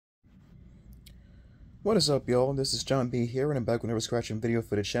What is up, y'all? This is John B here, and I'm back with another scratching video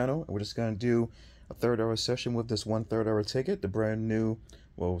for the channel. And we're just going to do a third-hour session with this one third-hour ticket, the brand new,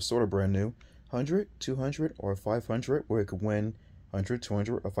 well, sort of brand new, 100, 200, or 500, where you could win 100,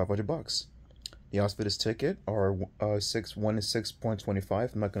 200, or 500 bucks. The odds for this ticket are 1 to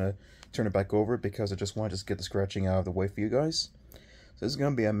 6.25. I'm not going to turn it back over because I just want to just get the scratching out of the way for you guys. So this is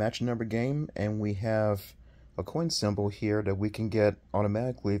going to be a match number game, and we have a coin symbol here that we can get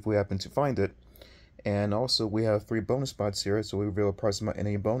automatically if we happen to find it. And also we have 3 bonus spots here, so we reveal a prize amount in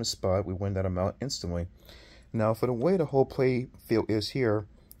any bonus spot, we win that amount instantly. Now for the way the whole play field is here,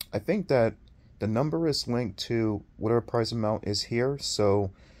 I think that the number is linked to whatever prize amount is here,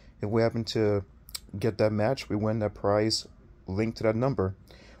 so if we happen to get that match, we win that prize linked to that number,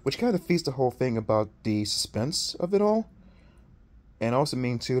 which kind of defeats the whole thing about the suspense of it all. And also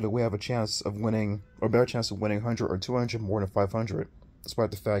mean too that we have a chance of winning, or a better chance of winning 100 or 200 more than 500, despite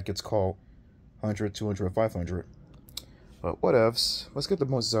the fact it's called 100, 200, or 500. But whatevs. Let's get the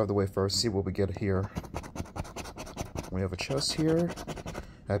monsters out of the way first, see what we get here. We have a chest here,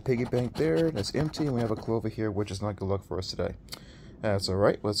 a piggy bank there, that's empty, and we have a clover here, which is not good luck for us today. That's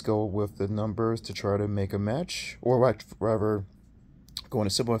alright, let's go with the numbers to try to make a match, or rather, go in a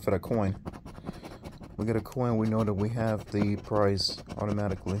symbol for that coin. We get a coin, we know that we have the prize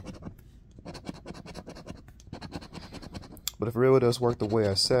automatically. But if it really does work the way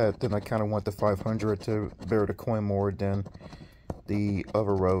I said, then I kind of want the 500 to bear the coin more than the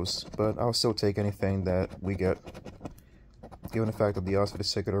other rows. But I'll still take anything that we get, given the fact that the odds for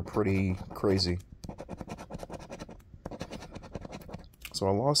this ticket are pretty crazy. So I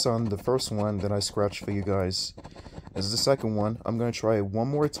lost on the first one that I scratched for you guys. This is the second one. I'm going to try it one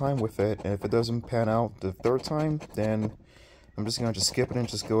more time with it, and if it doesn't pan out the third time, then I'm just going to skip it and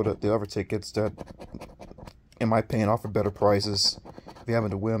just go to the other tickets that, in my opinion, offer better prizes if you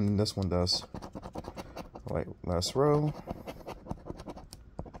happen to win than this one does. Alright, last row.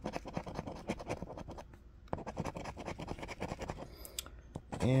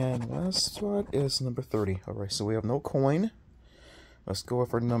 And last spot is number 30. Alright, so we have no coin. Let's go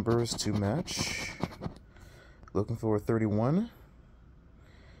with our numbers to match. Looking for a 31.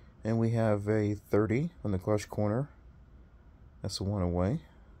 And we have a 30 on the clutch corner. That's a 1 away.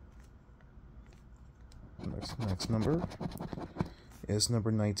 Next number is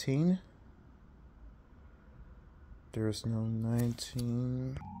number 19. There's no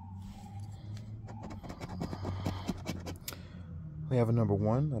 19. We have a number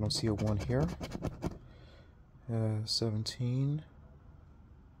 1. I don't see a 1 here. 17.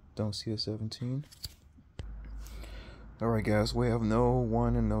 Don't see a 17. Alright guys, we have no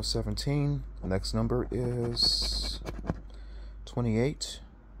 1 and no 17. The next number is 28.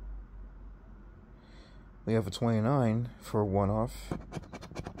 We have a 29 for a one-off.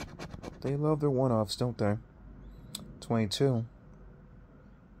 They love their one-offs, don't they? 22.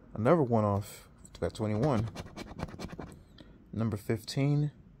 Another one-off. Got 21. Number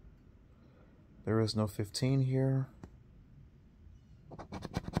 15. There is no 15 here.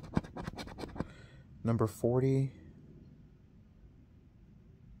 Number 40.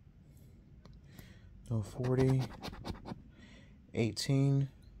 No 40. 18.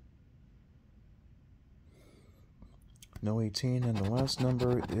 No 18, and the last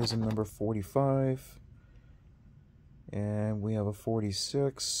number is a number 45. And we have a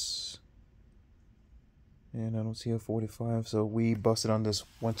 46. And I don't see a 45, so we busted on this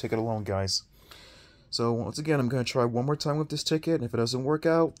one ticket alone, guys. So once again, I'm going to try one more time with this ticket, and if it doesn't work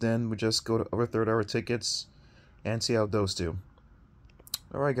out, then we just go to other third-hour tickets and see how those do.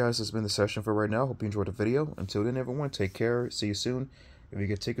 Alright guys, this has been the session for right now. Hope you enjoyed the video. Until then, everyone, take care. See you soon. If you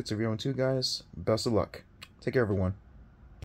get tickets of your own too, guys, best of luck. Take care, everyone.